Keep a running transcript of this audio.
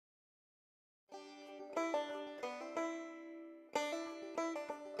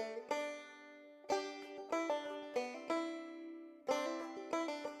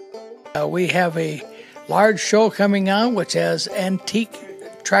We have a large show coming on which has antique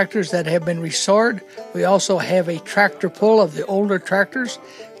tractors that have been restored. We also have a tractor pull of the older tractors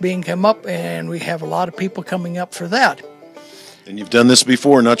being come up, and we have a lot of people coming up for that. And you've done this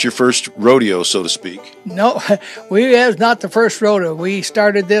before, not your first rodeo, so to speak. No, we have not the first rodeo. We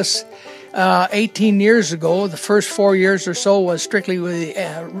started this 18 years ago. The first 4 years or so was strictly with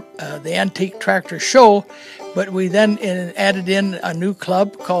the antique tractor show, but we then added in a new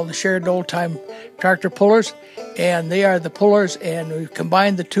club called the Sheridan Old Time Tractor Pullers, and they are the pullers, and we've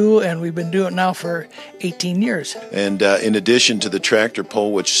combined the two, and we've been doing it now for 18 years. And in addition to the tractor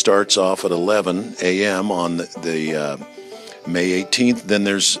pull, which starts off at 11 a.m. on the May 18th, then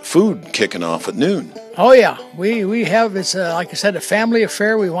there's food kicking off at noon. Oh yeah, we have, it's like I said, a family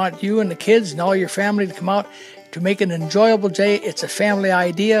affair. We want you and the kids and all your family to come out to make an enjoyable day. It's a family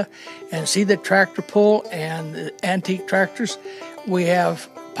idea, and see the tractor pull and the antique tractors. We have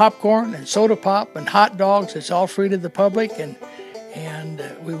popcorn and soda pop and hot dogs. It's all free to the public, and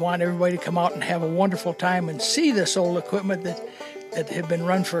we want everybody to come out and have a wonderful time and see this old equipment that had been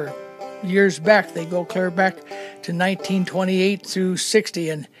run for years back. They go clear back to 1928 through 60,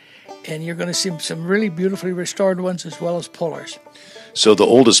 and you're going to see some really beautifully restored ones as well as pullers. So the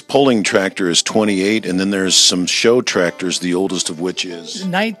oldest pulling tractor is 28, and then there's some show tractors, the oldest of which is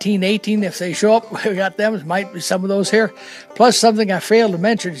 1918. If they show up, we got them. It might be some of those here. Plus, something I failed to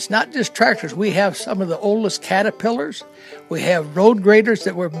mention, it's not just tractors. We have some of the oldest caterpillars. We have road graders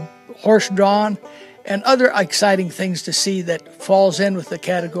that were horse-drawn, and other exciting things to see that falls in with the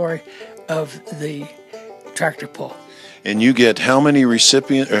category of the tractor pull. And you get how many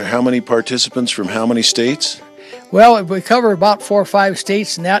participants from how many states? Well, we cover about 4 or 5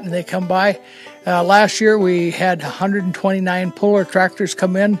 states and they come by. Last year we had 129 puller tractors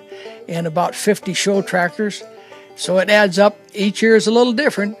come in and about 50 show tractors. So it adds up. Each year is a little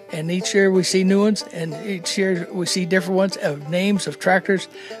different, and each year we see new ones, and each year we see different ones of names of tractors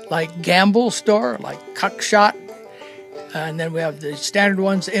like Gamble Store, like Cuckshot, and then we have the standard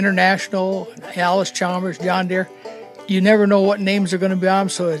ones, International, Alice Chalmers, John Deere. You never know what names are going to be on them,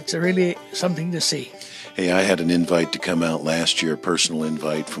 so it's really something to see. Hey, I had an invite to come out last year, a personal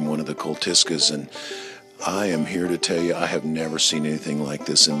invite from one of the Coltiskas, and I am here to tell you I have never seen anything like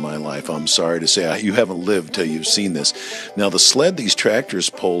this in my life. I'm sorry to say you haven't lived till you've seen this. Now, the sled these tractors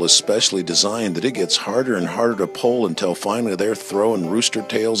pull is specially designed that it gets harder and harder to pull until finally they're throwing rooster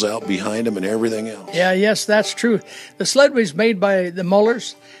tails out behind them and everything else. Yes, that's true. The sled was made by the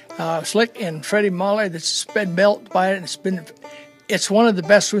Mullers, Slick and Freddie Muller. That's been built by it. It's one of the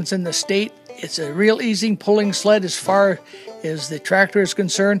best ones in the state. It's a real easy pulling sled as far as the tractor is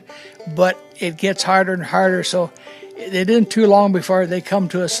concerned, but it gets harder and harder, so it isn't too long before they come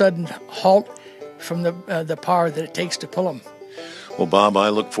to a sudden halt from the power that it takes to pull them. Well, Bob, I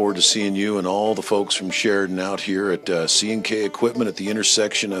look forward to seeing you and all the folks from Sheridan out here at C&K Equipment at the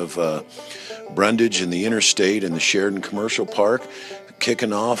intersection of Brundage and the Interstate and the Sheridan Commercial Park,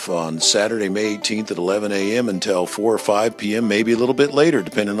 kicking off on Saturday, May 18th at 11 a.m. until 4 or 5 p.m., maybe a little bit later,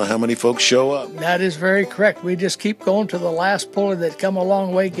 depending on how many folks show up. That is very correct. We just keep going till the last puller that come a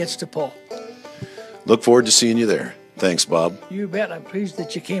long way gets to pull. Look forward to seeing you there. Thanks, Bob. You bet. I'm pleased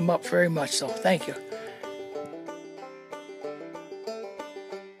that you came up very much, so thank you.